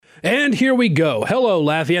And here we go. Hello,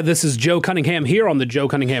 Lafayette. This is Joe Cunningham here on The Joe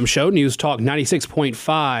Cunningham Show. News Talk 96.5.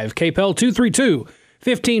 KPEL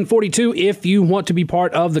 232-1542 if you want to be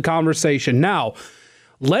part of the conversation. Now,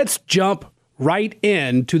 let's jump right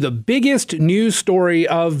into the biggest news story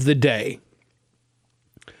of the day.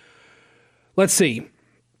 Let's see.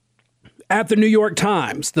 At the New York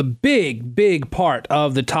Times, the big part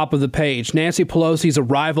of the top of the page, Nancy Pelosi's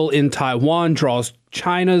arrival in Taiwan draws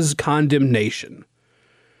China's condemnation.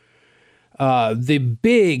 The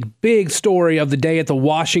big story of the day at the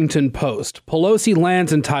Washington Post. Pelosi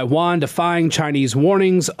lands in Taiwan, defying Chinese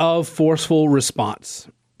warnings of forceful response.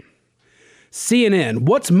 CNN,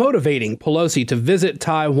 what's motivating Pelosi to visit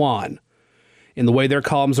Taiwan? In the way their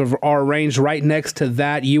columns are arranged right next to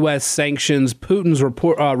that, U.S. sanctions Putin's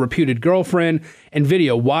reputed girlfriend, and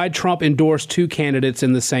video why Trump endorsed two candidates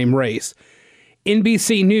in the same race.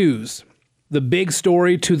 NBC News, the big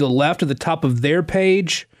story to the left at the top of their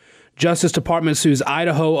page. Justice Department sues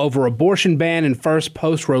Idaho over abortion ban and first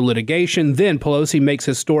post-Roe litigation. Then Pelosi makes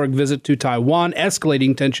historic visit to Taiwan,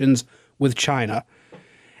 escalating tensions with China.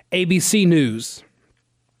 ABC News.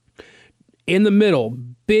 In the middle,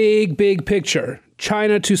 big picture.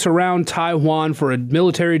 China to surround Taiwan for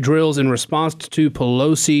military drills in response to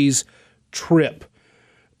Pelosi's trip.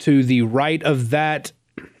 To the right of that,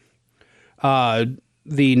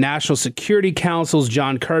 the National Security Council's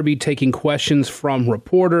John Kirby taking questions from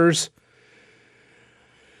reporters.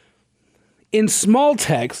 In small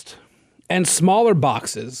text and smaller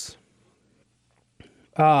boxes,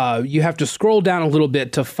 you have to scroll down a little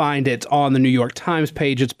bit to find it on the New York Times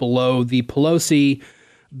page. It's below the Pelosi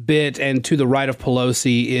bit, and to the right of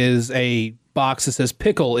Pelosi is a box that says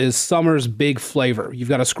pickle is summer's big flavor. You've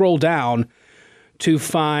got to scroll down to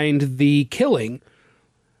find the killing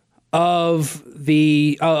of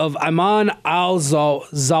Ayman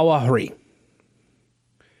al-Zawahiri.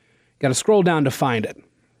 Got to scroll down to find it.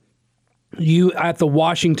 You, at the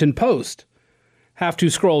Washington Post, have to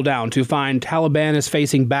scroll down to find Taliban is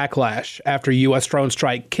facing backlash after U.S. drone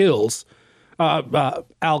strike kills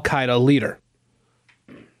al-Qaeda leader.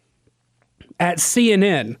 At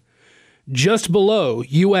CNN, just below,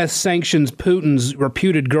 U.S. sanctions Putin's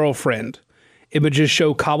reputed girlfriend. Images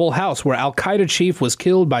show Kabul house where al-Qaeda chief was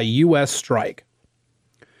killed by U.S. strike.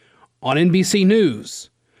 On NBC News,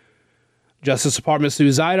 Justice Department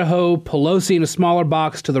sues Idaho, Pelosi in a smaller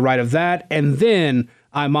box to the right of that, and then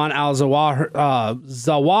Ayman al-Zawahiri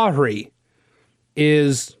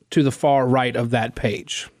is to the far right of that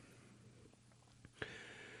page.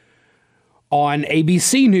 On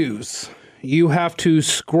ABC News, you have to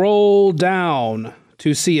scroll down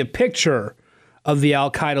to see a picture of the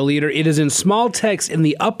al-Qaeda leader. It is in small text in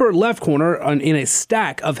the upper left corner in a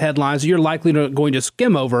stack of headlines you're likely going to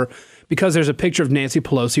skim over because there's a picture of Nancy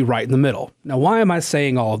Pelosi right in the middle. Now, why am I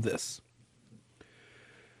saying all of this?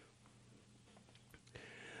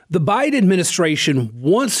 The Biden administration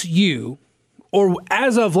wants you, or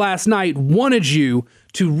as of last night, wanted you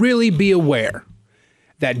to really be aware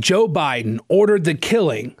that Joe Biden ordered the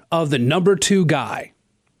killing of the number 2 guy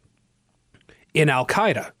in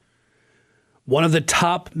al-Qaeda. One of the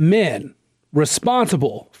top men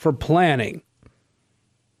responsible for planning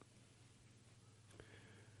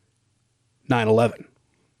 9/11.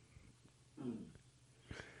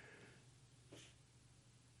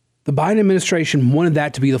 The Biden administration wanted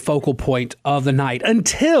that to be the focal point of the night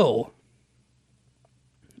until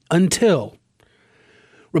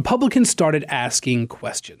Republicans started asking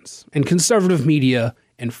questions, and conservative media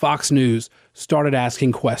and Fox News started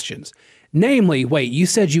asking questions. Namely, wait, you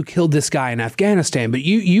said you killed this guy in Afghanistan, but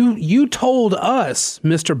you told us,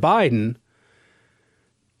 Mr. Biden,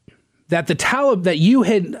 that you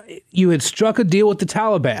had struck a deal with the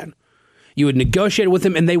Taliban. You had negotiated with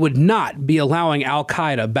them, and they would not be allowing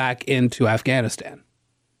al-Qaeda back into Afghanistan.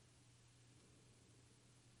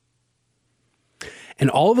 And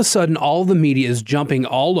all of a sudden, all of the media is jumping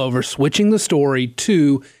all over, switching the story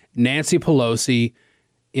to Nancy Pelosi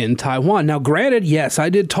in Taiwan. Now, granted, yes, I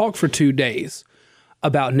did talk for 2 days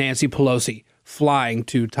about Nancy Pelosi flying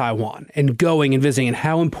to Taiwan and going and visiting and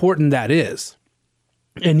how important that is.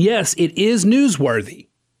 And yes, it is newsworthy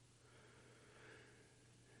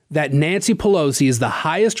that Nancy Pelosi is the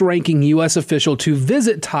highest ranking U.S. official to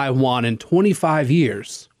visit Taiwan in 25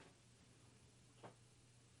 years.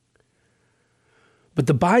 But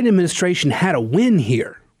the Biden administration had a win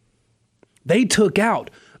here. They took out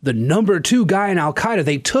the number 2 guy in al-Qaeda.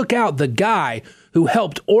 They took out the guy who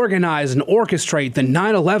helped organize and orchestrate the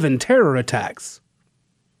 9/11 terror attacks.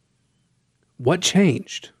 What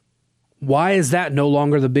changed? Why is that no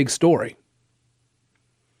longer the big story?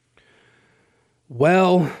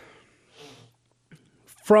 Well,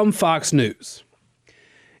 From Fox News.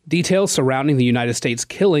 Details surrounding the United States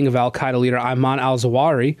killing of al-Qaeda leader Ayman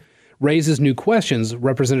al-Zawahiri raises new questions.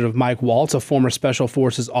 Representative Mike Waltz, a former Special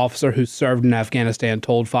Forces officer who served in Afghanistan,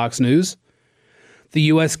 told Fox News. The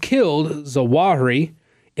U.S. killed Zawahiri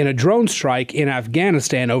in a drone strike in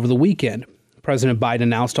Afghanistan over the weekend. President Biden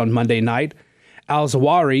announced on Monday night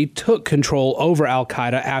al-Zawahiri took control over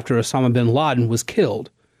al-Qaeda after Osama bin Laden was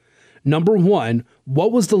killed. Number one,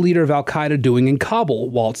 what was the leader of al-Qaeda doing in Kabul?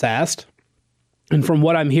 Waltz asked. And from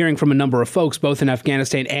what I'm hearing from a number of folks, both in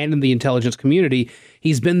Afghanistan and in the intelligence community,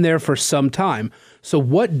 he's been there for some time. So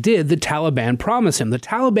what did the Taliban promise him? The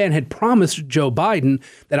Taliban had promised Joe Biden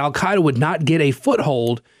that al-Qaeda would not get a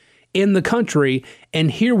foothold in the country.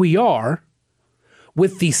 And here we are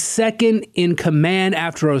with the second in command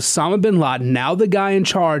after Osama bin Laden, now the guy in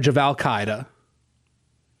charge of al-Qaeda,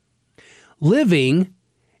 living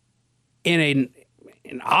in an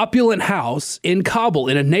opulent house in Kabul,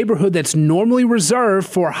 in a neighborhood that's normally reserved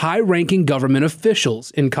for high-ranking government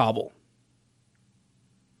officials in Kabul.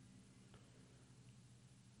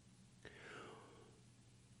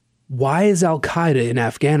 Why is al-Qaeda in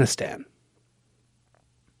Afghanistan?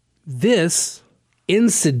 This,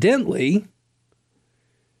 incidentally,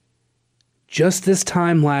 just this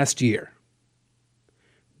time last year,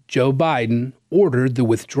 Joe Biden ordered the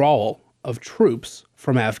withdrawal of troops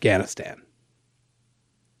from Afghanistan.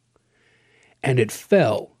 And it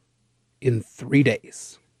fell in 3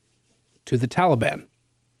 days to the Taliban.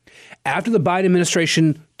 After the Biden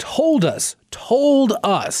administration told us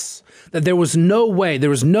that there was no way, there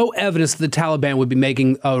was no evidence that the Taliban would be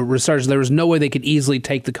making a resurgence, there was no way they could easily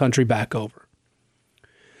take the country back over.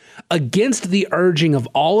 Against the urging of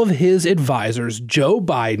all of his advisors, Joe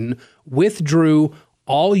Biden withdrew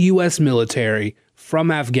all U.S. military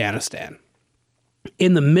from Afghanistan.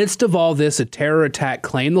 In the midst of all this, a terror attack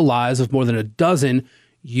claimed the lives of more than a dozen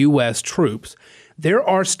U.S. troops. There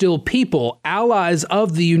are still people, allies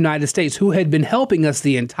of the United States, who had been helping us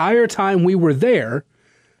the entire time we were there,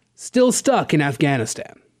 still stuck in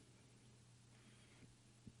Afghanistan.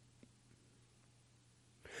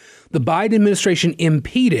 The Biden administration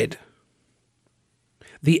impeded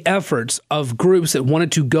the efforts of groups that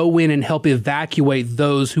wanted to go in and help evacuate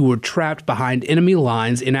those who were trapped behind enemy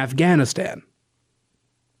lines in Afghanistan.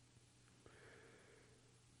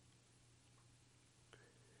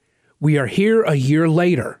 We are here a year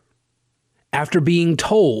later, after being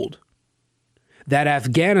told that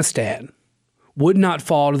Afghanistan would not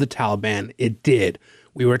fall to the Taliban. It did.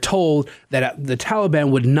 We were told that the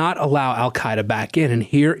Taliban would not allow al-Qaeda back in, and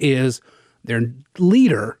here is their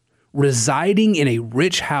leader residing in a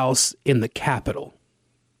rich house in the capital.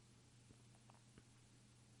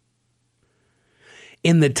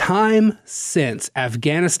 In the time since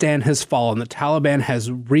Afghanistan has fallen, the Taliban has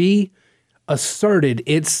reasserted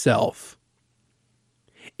itself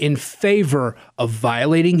in favor of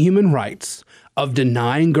violating human rights, of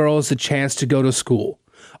denying girls the chance to go to school,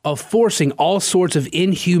 of forcing all sorts of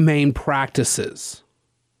inhumane practices,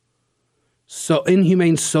 so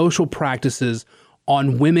inhumane social practices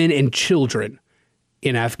on women and children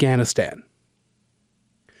in Afghanistan.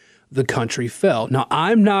 The country fell. Now,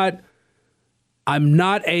 I'm not a war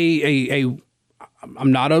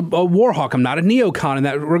hawk. I'm not a neocon in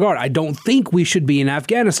that regard. I don't think we should be in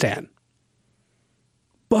Afghanistan.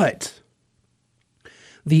 But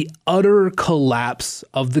the utter collapse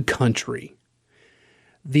of the country,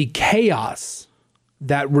 the chaos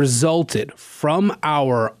that resulted from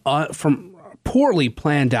our from poorly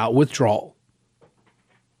planned out withdrawal,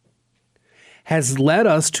 has led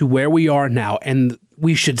us to where we are now. And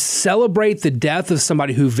we should celebrate the death of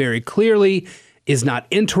somebody who very clearly is not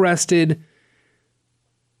interested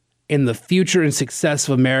in the future and success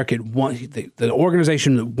of America. The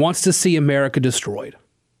organization that wants to see America destroyed.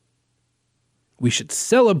 We should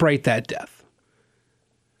celebrate that death.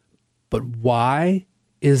 But why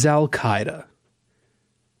is al-Qaeda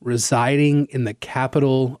residing in the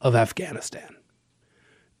capital of Afghanistan?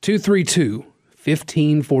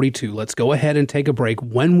 232-1542. Let's go ahead and take a break.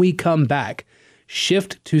 When we come back,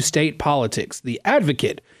 shift to state politics. The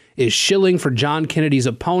Advocate is shilling for John Kennedy's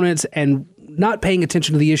opponents and not paying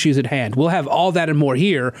attention to the issues at hand. We'll have all that and more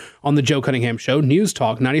here on The Joe Cunningham Show, News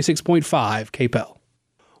Talk 96.5 KPEL.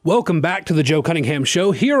 Welcome back to The Joe Cunningham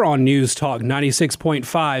Show here on News Talk 96.5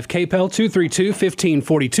 KPEL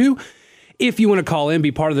 232-1542. If you want to call in,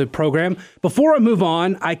 be part of the program. Before I move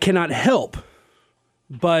on, I cannot help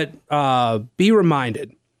but be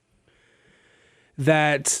reminded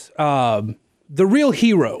that the real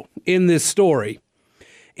hero in this story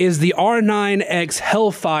is the R9X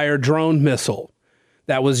Hellfire drone missile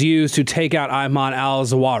that was used to take out Ayman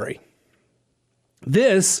al-Zawahiri.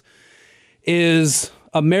 This is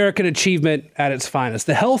American achievement at its finest.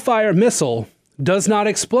 The Hellfire missile does not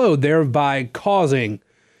explode, thereby causing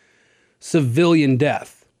civilian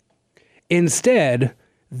death. Instead,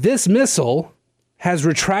 this missile has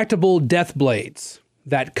retractable death blades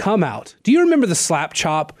that come out. Do you remember the slap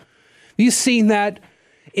chop? Have you seen that?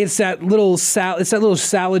 It's that little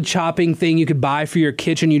salad chopping thing you could buy for your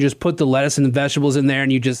kitchen. You just put the lettuce and the vegetables in there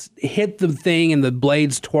and you just hit the thing and the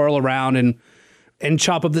blades twirl around and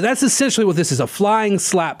chop up. That's essentially what this is, a flying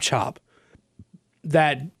slap chop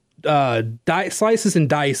that slices and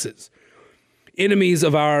dices enemies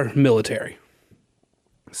of our military.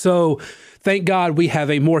 So thank God we have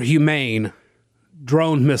a more humane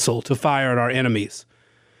drone missile to fire at our enemies.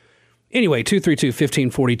 Anyway,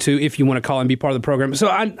 232-1542, if you want to call and be part of the program. So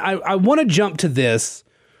I want to jump to this.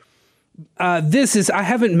 I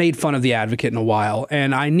haven't made fun of The Advocate in a while,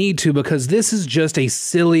 and I need to because this is just a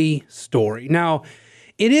silly story. Now,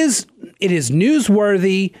 it is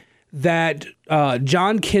newsworthy that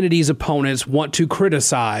John Kennedy's opponents want to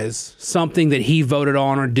criticize something that he voted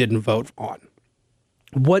on or didn't vote on.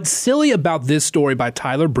 What's silly about this story by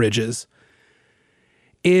Tyler Bridges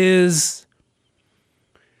is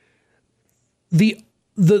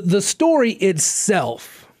the story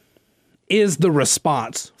itself is the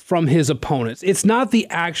response from his opponents. It's not the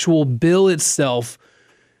actual bill itself.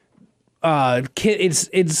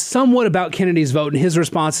 It's somewhat about Kennedy's vote and his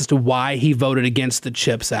response as to why he voted against the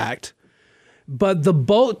CHIPS Act. But the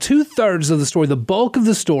bulk, 2/3 of the story, the bulk of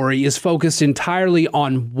the story is focused entirely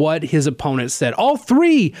on what his opponents said. All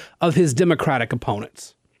three of his Democratic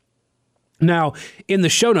opponents. Now, in the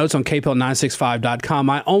show notes on kpel965.com,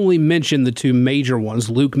 I only mentioned the two major ones,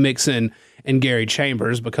 Luke Mixon and Gary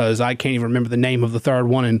Chambers, because I can't even remember the name of the third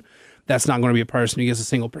one, and that's not going to be a person who gets a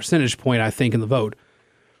single percentage point, I think, in the vote.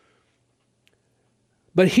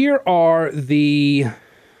 But here are the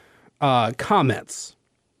comments.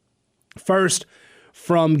 First,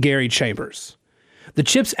 from Gary Chambers. The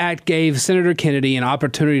CHIPS Act gave Senator Kennedy an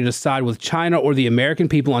opportunity to side with China or the American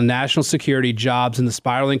people on national security, jobs, and the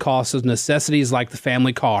spiraling costs of necessities like the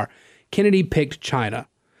family car. Kennedy picked China.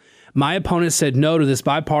 My opponent said no to this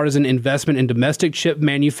bipartisan investment in domestic chip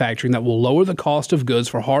manufacturing that will lower the cost of goods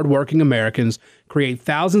for hardworking Americans, create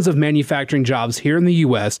thousands of manufacturing jobs here in the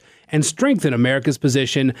U.S., and strengthen America's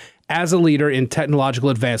position as a leader in technological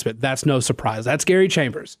advancement. That's no surprise. That's Gary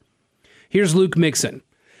Chambers. Here's Luke Mixon.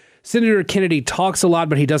 Senator Kennedy talks a lot,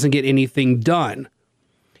 but he doesn't get anything done.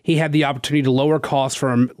 He had the opportunity to lower costs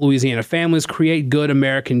for Louisiana families, create good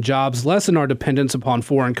American jobs, lessen our dependence upon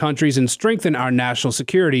foreign countries, and strengthen our national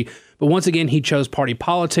security. But once again, he chose party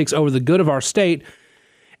politics over the good of our state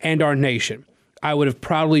and our nation. I would have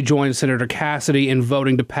proudly joined Senator Cassidy in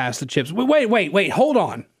voting to pass the CHIPS. Wait, hold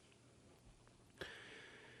on.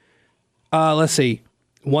 Let's see.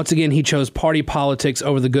 Once again, he chose party politics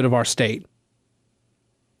over the good of our state.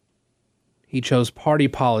 He chose party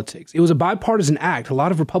politics. It was a bipartisan act. A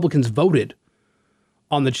lot of Republicans voted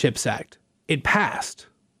on the CHIPS Act. It passed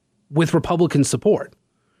with Republican support.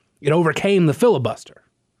 It overcame the filibuster.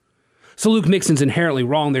 So Luke Mixon's inherently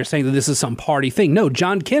wrong. They're saying that this is some party thing. No,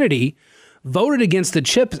 John Kennedy voted against the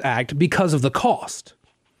CHIPS Act because of the cost.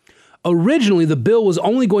 Originally, the bill was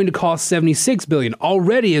only going to cost $76 billion,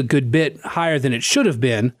 already a good bit higher than it should have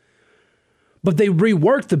been. But they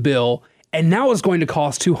reworked the bill, and now it's going to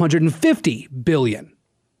cost $250 billion.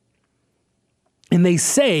 And they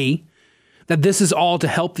say that this is all to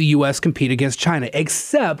help the U.S. compete against China,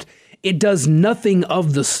 except it does nothing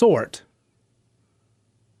of the sort.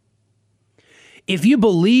 If you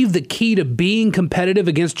believe the key to being competitive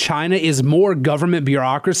against China is more government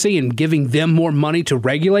bureaucracy and giving them more money to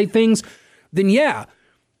regulate things, then yeah,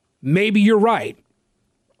 maybe you're right.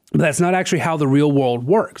 But that's not actually how the real world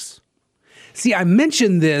works. See, I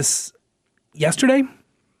mentioned this yesterday. I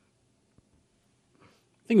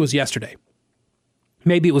think it was yesterday.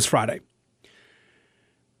 Maybe it was Friday.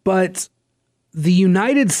 But the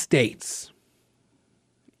United States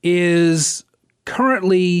is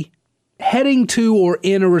currently heading to or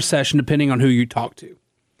in a recession, depending on who you talk to.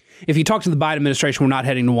 If you talk to the Biden administration, we're not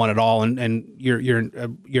heading to one at all, and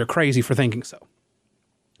you're crazy for thinking so.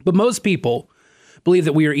 But most people believe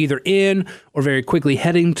that we are either in or very quickly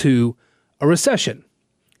heading to a recession.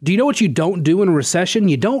 Do you know what you don't do in a recession?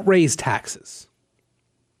 You don't raise taxes.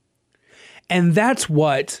 And that's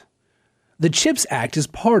what the CHIPS Act is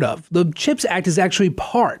part of. The CHIPS Act is actually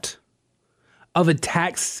part of a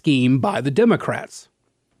tax scheme by the Democrats.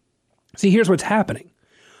 See, here's what's happening.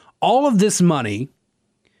 All of this money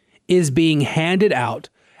is being handed out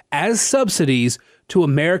as subsidies to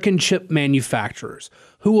American chip manufacturers,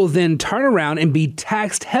 who will then turn around and be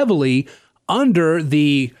taxed heavily under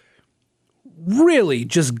the really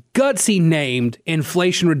just gutsy named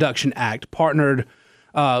Inflation Reduction Act, authored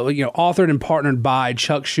and partnered by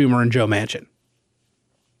Chuck Schumer and Joe Manchin.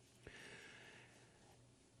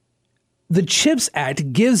 The CHIPS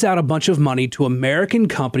Act gives out a bunch of money to American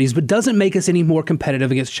companies, but doesn't make us any more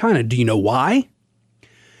competitive against China. Do you know why?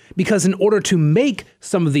 Because in order to make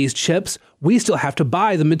some of these chips, we still have to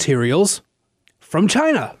buy the materials from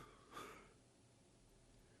China.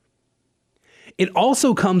 It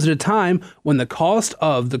also comes at a time when the cost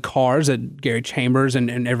of the cars that Gary Chambers and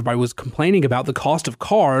everybody was complaining about, the cost of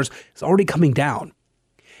cars is already coming down.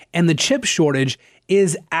 And the chip shortage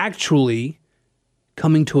is actually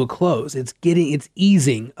coming to a close. It's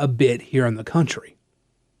easing a bit here in the country.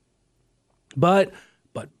 But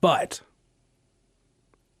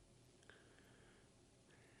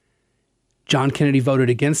John Kennedy voted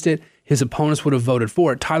against it. His opponents would have voted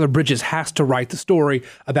for it. Tyler Bridges has to write the story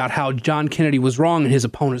about how John Kennedy was wrong and his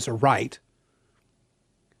opponents are right.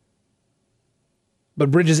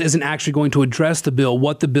 But Bridges isn't actually going to address the bill,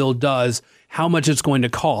 what the bill does, how much it's going to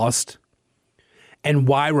cost, and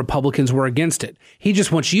why Republicans were against it. He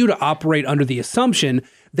just wants you to operate under the assumption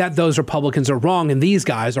that those Republicans are wrong and these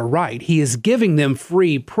guys are right. He is giving them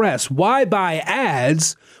free press. Why buy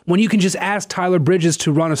ads when you can just ask Tyler Bridges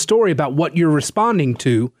to run a story about what you're responding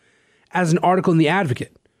to as an article in The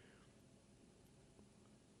Advocate?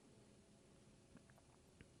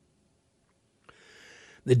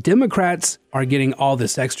 The Democrats are getting all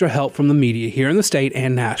this extra help from the media here in the state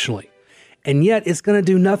and nationally. And yet it's going to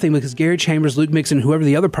do nothing because Gary Chambers, Luke Mixon, whoever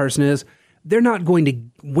the other person is, they're not going to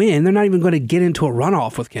win. They're not even going to get into a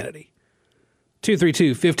runoff with Kennedy.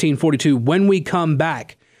 232-1542. When we come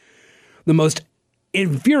back, the most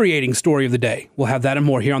infuriating story of the day. We'll have that and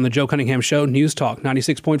more here on the Joe Cunningham Show, News Talk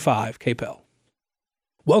 96.5 KPEL.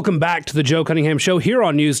 Welcome back to the Joe Cunningham Show here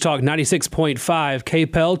on News Talk 96.5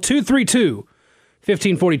 KPEL.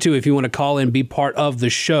 232-1542 if you want to call in and be part of the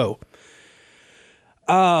show.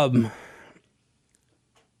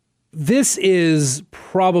 This is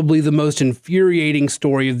probably the most infuriating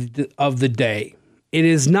story of the day. It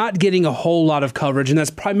is not getting a whole lot of coverage, and that's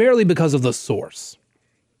primarily because of the source.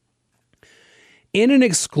 In an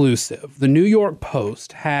exclusive, the New York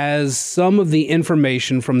Post has some of the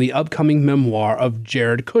information from the upcoming memoir of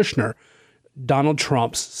Jared Kushner, Donald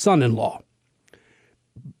Trump's son-in-law.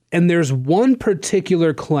 And there's one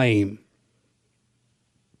particular claim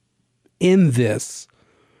in this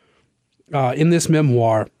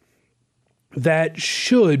memoir that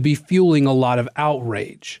should be fueling a lot of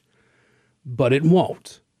outrage, but it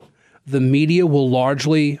won't. The media will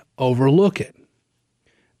largely overlook it.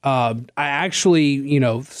 I actually,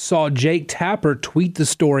 saw Jake Tapper tweet the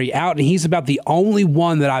story out, and he's about the only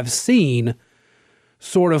one that I've seen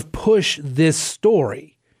sort of push this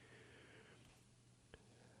story.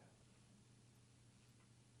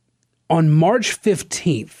 On March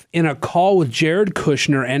 15th, in a call with Jared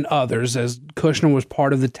Kushner and others, as Kushner was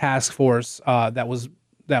part of the task force that was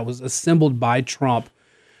assembled by Trump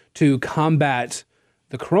to combat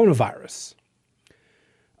the coronavirus,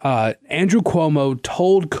 Andrew Cuomo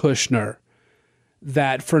told Kushner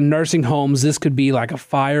that for nursing homes, this could be like a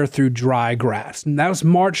fire through dry grass. And that was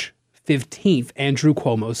March 15th. Andrew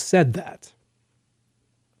Cuomo said that.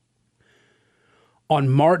 On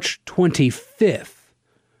March 25th,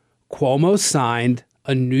 Cuomo signed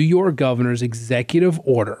a New York governor's executive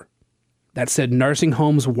order that said nursing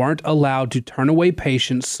homes weren't allowed to turn away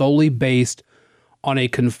patients solely based on a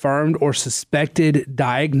confirmed or suspected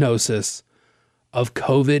diagnosis of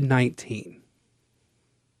COVID-19.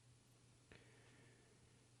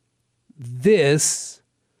 This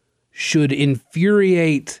should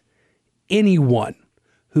infuriate anyone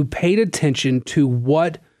who paid attention to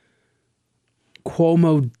what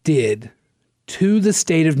Cuomo did to the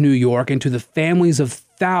state of New York and to the families of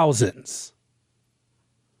thousands.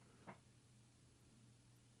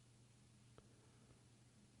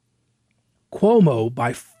 Cuomo,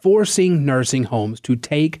 by forcing nursing homes to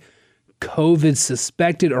take COVID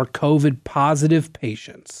suspected or COVID positive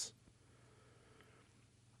patients,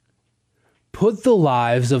 put the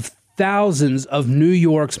lives of thousands of New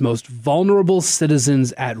York's most vulnerable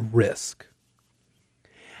citizens at risk.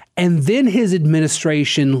 And then his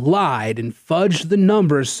administration lied and fudged the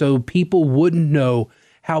numbers so people wouldn't know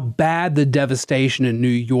how bad the devastation in New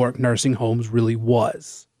York nursing homes really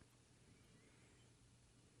was.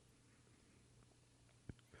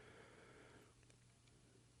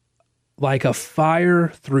 Like a fire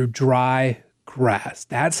through dry grass.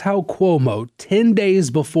 That's how Cuomo, 10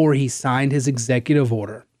 days before he signed his executive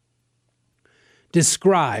order,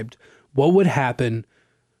 described what would happen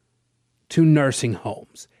to nursing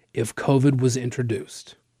homes. if COVID was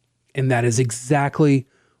introduced. And that is exactly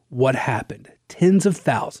what happened. Tens of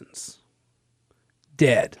thousands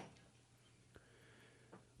dead.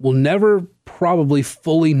 We'll never probably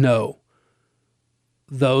fully know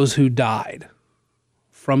those who died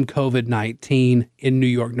from COVID-19 in New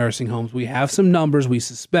York nursing homes. We have some numbers we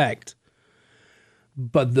suspect,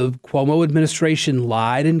 but the Cuomo administration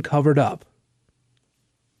lied and covered up.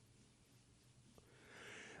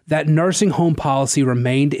 That nursing home policy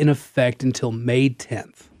remained in effect until May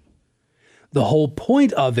 10th. The whole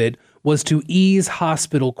point of it was to ease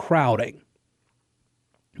hospital crowding.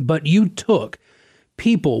 But you took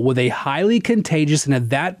people with a highly contagious and at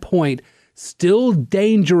that point still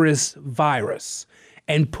dangerous virus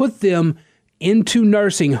and put them into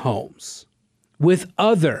nursing homes with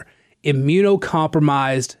other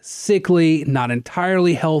immunocompromised, sickly, not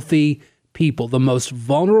entirely healthy people, the most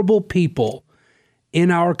vulnerable people in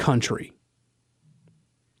our country.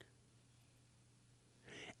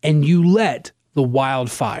 And you let the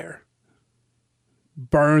wildfire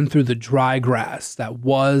burn through the dry grass that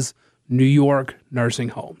was New York nursing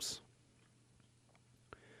homes.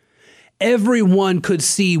 Everyone could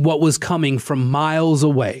see what was coming from miles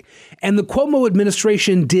away, and the Cuomo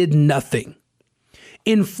administration did nothing.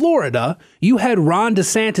 In Florida, you had Ron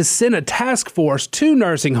DeSantis send a task force to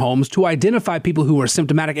nursing homes to identify people who were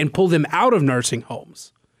symptomatic and pull them out of nursing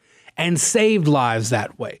homes, and saved lives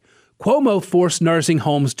that way. Cuomo forced nursing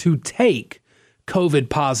homes to take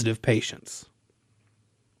COVID-positive patients.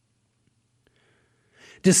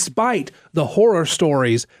 Despite the horror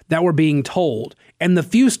stories that were being told and the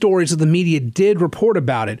few stories that the media did report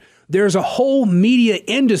about it, there's a whole media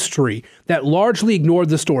industry that largely ignored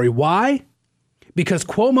the story. Why? Because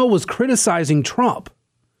Cuomo was criticizing Trump.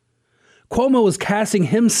 Cuomo was casting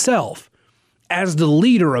himself as the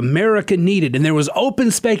leader America needed, and there was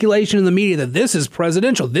open speculation in the media that this is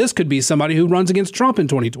presidential. This could be somebody who runs against Trump in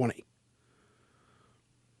 2020.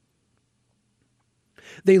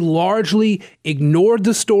 They largely ignored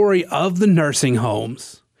the story of the nursing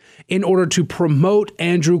homes in order to promote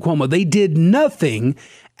Andrew Cuomo. They did nothing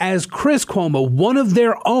as Chris Cuomo, one of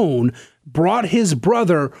their own, brought his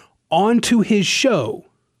brother onto his show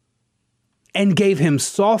and gave him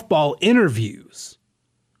softball interviews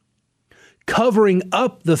covering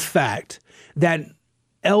up the fact that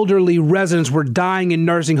elderly residents were dying in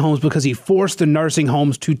nursing homes because he forced the nursing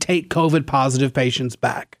homes to take COVID-positive patients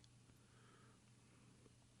back.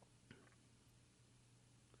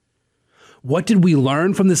 What did we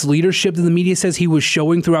learn from this leadership that the media says he was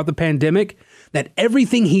showing throughout the pandemic? That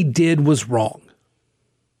everything he did was wrong.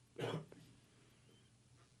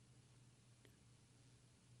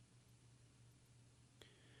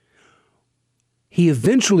 He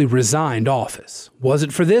eventually resigned office. Was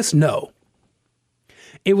it for this? No.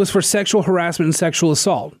 It was for sexual harassment and sexual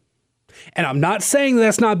assault. And I'm not saying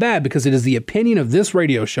that's not bad, because it is the opinion of this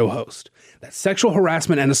radio show host that sexual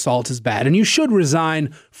harassment and assault is bad, and you should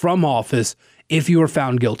resign from office if you are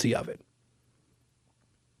found guilty of it.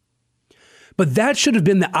 But that should have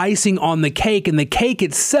been the icing on the cake, and the cake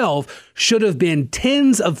itself should have been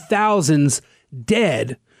tens of thousands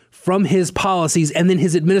dead from his policies and then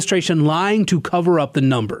his administration lying to cover up the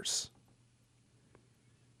numbers.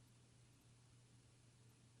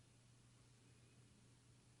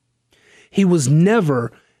 He was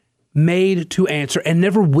never made to answer and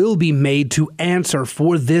never will be made to answer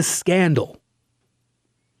for this scandal.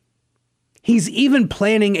 He's even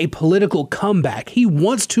planning a political comeback. He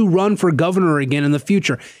wants to run for governor again in the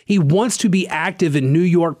future. He wants to be active in New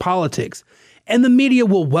York politics. And the media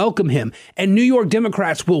will welcome him, and New York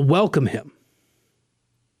Democrats will welcome him.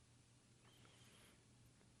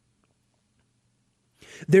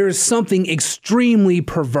 There is something extremely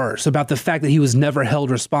perverse about the fact that he was never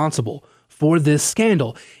held responsible for this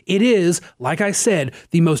scandal. It is, like I said,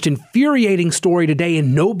 the most infuriating story today,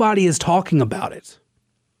 and nobody is talking about it.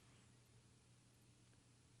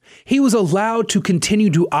 He was allowed to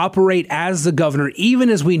continue to operate as the governor, even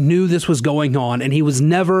as we knew this was going on, and he was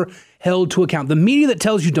never held to account. The media that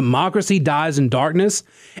tells you democracy dies in darkness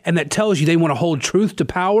and that tells you they want to hold truth to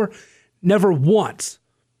power never once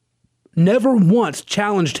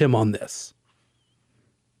challenged him on this.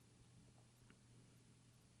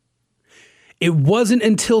 It wasn't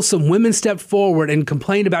until some women stepped forward and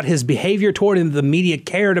complained about his behavior toward him that the media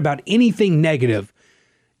cared about anything negative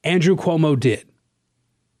Andrew Cuomo did.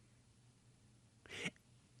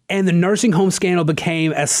 And the nursing home scandal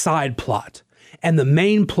became a side plot. And the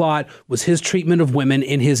main plot was his treatment of women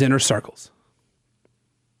in his inner circles.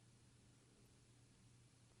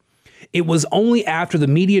 It was only after the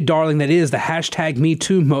media darling that is the hashtag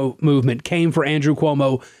 #MeToo movement came for Andrew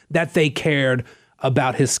Cuomo that they cared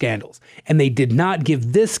about his scandals. And they did not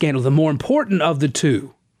give this scandal, the more important of the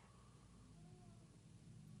two,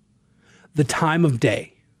 the time of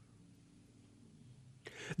day.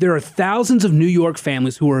 There are thousands of New York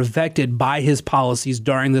families who were affected by his policies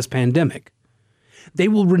during this pandemic. They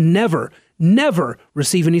will never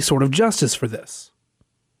receive any sort of justice for this.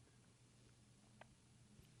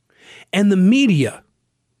 And the media,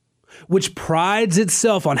 which prides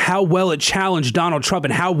itself on how well it challenged Donald Trump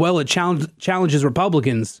and how well it challenges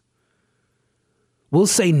Republicans, will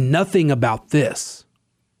say nothing about this.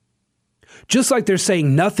 Just like they're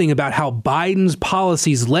saying nothing about how Biden's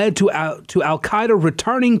policies led to Al-Qaeda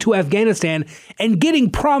returning to Afghanistan and getting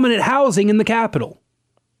prominent housing in the capital.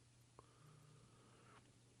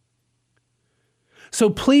 So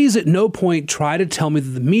please at no point try to tell me that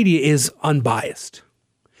the media is unbiased.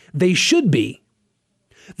 They should be.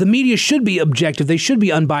 The media should be objective. They should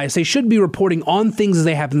be unbiased. They should be reporting on things as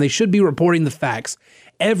they happen. They should be reporting the facts.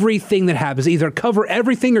 Everything that happens, either cover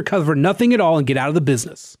everything or cover nothing at all and get out of the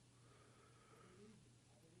business.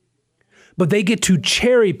 But they get to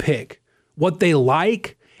cherry pick what they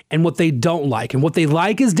like and what they don't like. And what they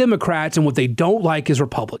like is Democrats and what they don't like is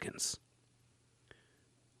Republicans.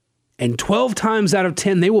 And 12 times out of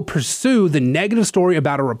 10, they will pursue the negative story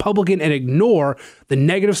about a Republican and ignore the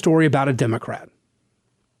negative story about a Democrat.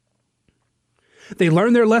 They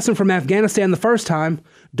learned their lesson from Afghanistan the first time.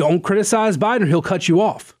 Don't criticize Biden, he'll cut you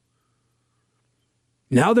off.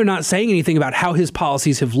 Now they're not saying anything about how his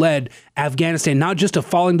policies have led Afghanistan not just to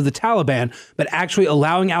falling to the Taliban, but actually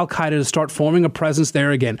allowing Al-Qaeda to start forming a presence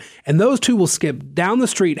there again. And those two will skip down the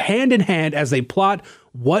street hand in hand as they plot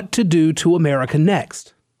what to do to America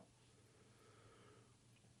next.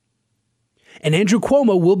 And Andrew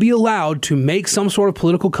Cuomo will be allowed to make some sort of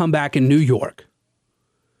political comeback in New York.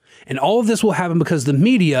 And all of this will happen because the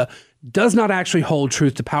media does not actually hold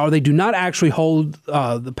truth to power. They do not actually hold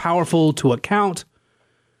the powerful to account.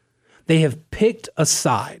 They have picked a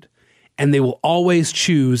side, and they will always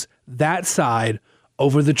choose that side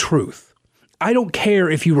over the truth. I don't care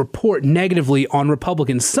if you report negatively on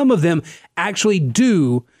Republicans. Some of them actually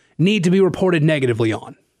do need to be reported negatively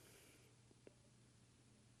on.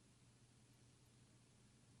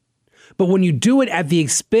 But when you do it at the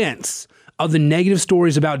expense of the negative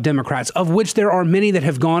stories about Democrats, of which there are many that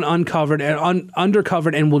have gone uncovered and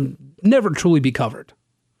undercovered and will never truly be covered,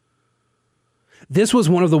 this was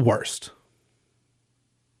one of the worst.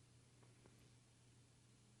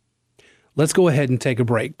 Let's go ahead and take a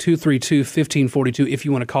break. 232-1542 if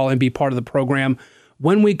you want to call and be part of the program.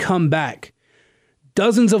 When we come back,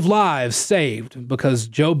 dozens of lives saved because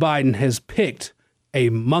Joe Biden has picked a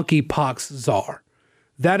monkeypox czar.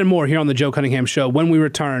 That and more here on the Joe Cunningham Show when we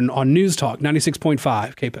return on News Talk 96.5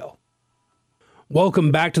 KPEL.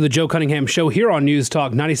 Welcome back to the Joe Cunningham Show here on News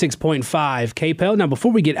Talk 96.5 KPEL. Now,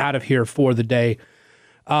 before we get out of here for the day,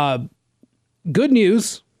 good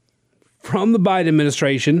news from the Biden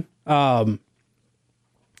administration. The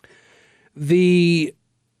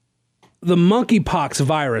monkeypox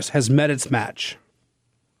virus has met its match.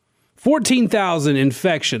 14,000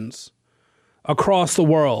 infections across the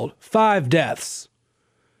world, 5 deaths.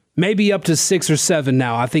 Maybe up to 6 or 7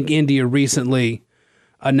 now. I think India recently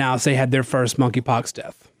announced they had their first monkeypox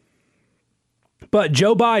death. But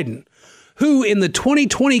Joe Biden, who in the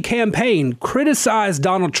 2020 campaign criticized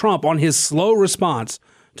Donald Trump on his slow response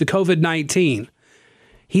to COVID-19,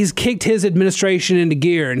 he's kicked his administration into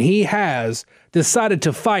gear and he has decided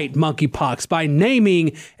to fight monkeypox by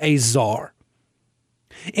naming a czar.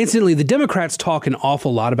 Incidentally, the Democrats talk an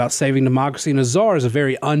awful lot about saving democracy, and a czar is a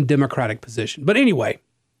very undemocratic position. But anyway,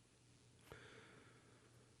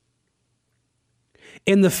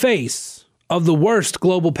 in the face of the worst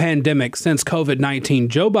global pandemic since COVID-19,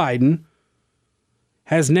 Joe Biden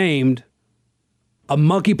has named a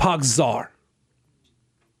monkeypox czar.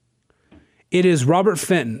 It is Robert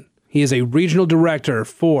Fenton. He is a regional director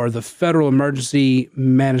for the Federal Emergency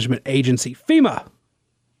Management Agency, FEMA.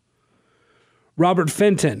 Robert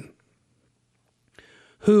Fenton,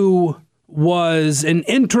 who was an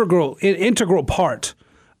integral part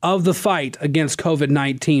of the fight against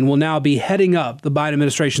COVID-19, will now be heading up the Biden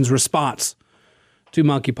administration's response to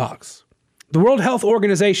monkeypox. The World Health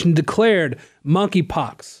Organization declared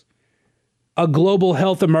monkeypox a global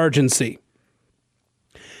health emergency.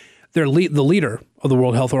 The leader of the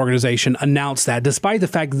World Health Organization announced that, despite the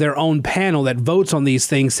fact that their own panel that votes on these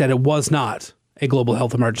things said it was not a global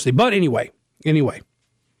health emergency. But anyway,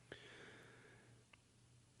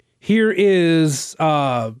 here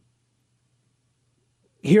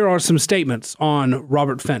are some statements on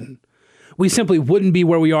Robert Fenton. We simply wouldn't be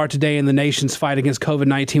where we are today in the nation's fight against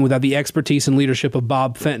COVID-19 without the expertise and leadership of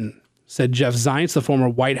Bob Fenton, said Jeff Zients, the former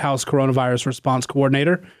White House coronavirus response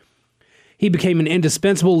coordinator. He became an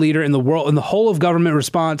indispensable leader in the whole of government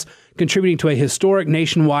response, contributing to a historic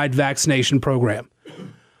nationwide vaccination program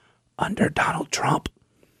under Donald Trump.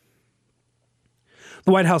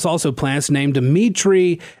 The White House also plans to name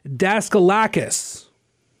Dmitry Daskalakis,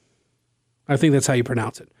 I think that's how you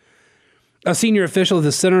pronounce it, a senior official of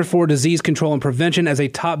the Center for Disease Control and Prevention, as a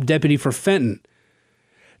top deputy for Fenton.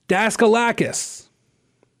 Daskalakis,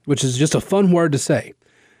 which is just a fun word to say,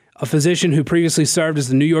 a physician who previously served as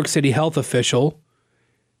the New York City health official,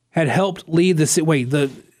 had helped lead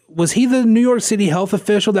was he the New York City health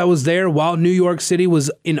official that was there while New York City was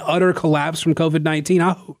in utter collapse from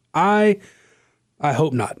COVID-19? I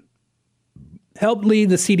hope not. Helped lead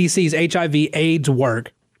the CDC's HIV/AIDS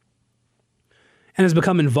work and has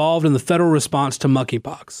become involved in the federal response to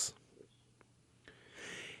monkeypox.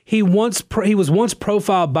 He was once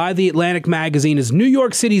profiled by The Atlantic magazine as New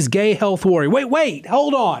York City's gay health warrior. Wait,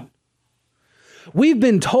 hold on. We've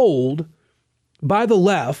been told by the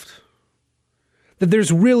left that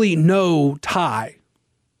there's really no tie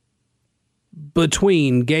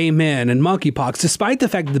between gay men and monkeypox, despite the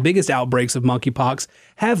fact that the biggest outbreaks of monkeypox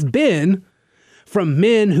have been from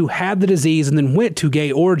men who had the disease and then went to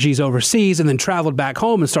gay orgies overseas and then traveled back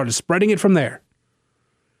home and started spreading it from there.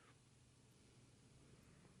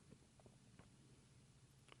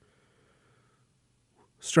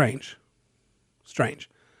 Strange.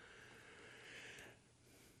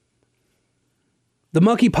 The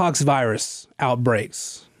monkeypox virus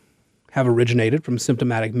outbreaks have originated from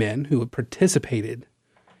symptomatic men who have participated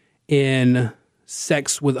in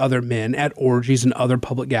sex with other men at orgies and other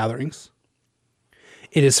public gatherings.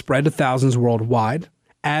 It has spread to thousands worldwide.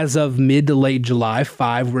 As of mid to late July,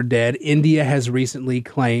 5 were dead. India has recently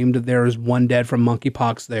claimed there is 1 dead from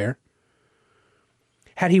monkeypox there.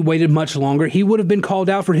 Had he waited much longer, he would have been called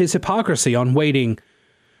out for his hypocrisy on waiting,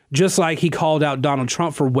 just like he called out Donald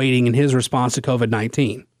Trump for waiting in his response to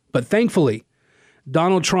COVID-19. But thankfully,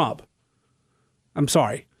 Joe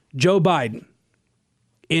Biden,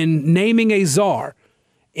 in naming a czar,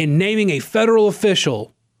 in naming a federal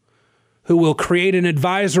official who will create an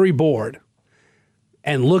advisory board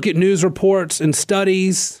and look at news reports and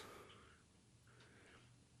studies,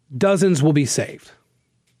 dozens will be saved.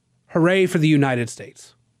 Hooray for the United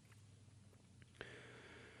States.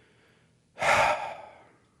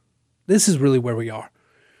 This is really where we are.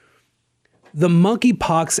 The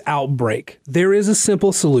monkeypox outbreak, there is a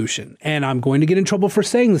simple solution, and I'm going to get in trouble for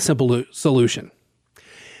saying the simple solution.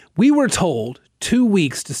 We were told 2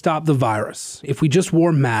 weeks to stop the virus if we just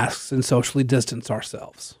wore masks and socially distanced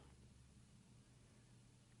ourselves.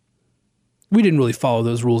 We didn't really follow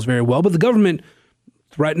those rules very well, but the government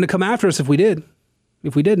threatened to come after us if we didn't.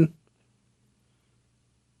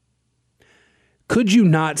 Could you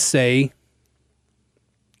not say,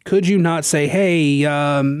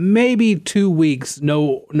 hey, maybe 2 weeks,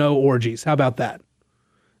 no orgies? How about that?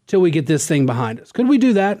 Till we get this thing behind us. Could we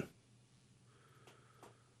do that?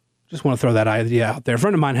 Just want to throw that idea out there. A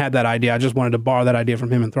friend of mine had that idea. I just wanted to borrow that idea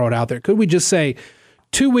from him and throw it out there. Could we just say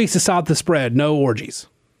 2 weeks to stop the spread, no orgies?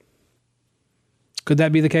 Could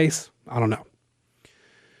that be the case? I don't know.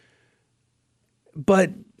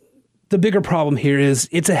 But the bigger problem here is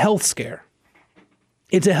it's a health scare.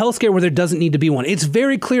 It's a health scare where there doesn't need to be one. It's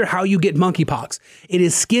very clear how you get monkeypox. It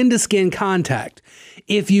is skin-to-skin contact.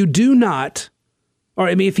 If you do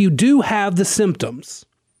have the symptoms,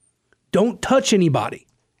 don't touch anybody.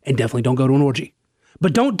 And definitely don't go to an orgy.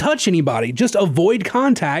 But don't touch anybody. Just avoid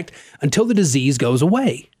contact until the disease goes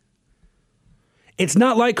away. It's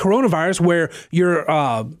not like coronavirus where you're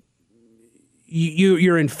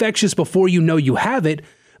infectious before you know you have it.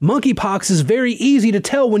 Monkeypox is very easy to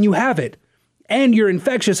tell when you have it. And you're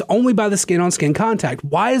infectious only by the skin-on-skin contact.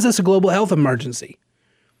 Why is this a global health emergency?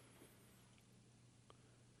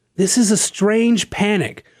 This is a strange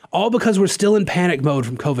panic, all because we're still in panic mode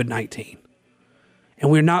from COVID-19. And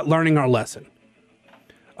we're not learning our lesson.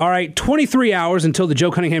 All right, 23 hours until the Joe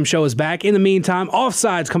Cunningham Show is back. In the meantime,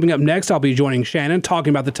 Offside's coming up next. I'll be joining Shannon, talking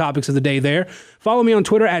about the topics of the day there. Follow me on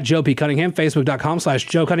Twitter at Joe P. Cunningham,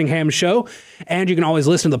 Facebook.com/Joe Cunningham Show. And you can always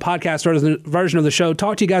listen to the podcast version of the show.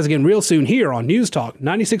 Talk to you guys again real soon here on News Talk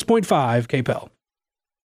 96.5 KPEL.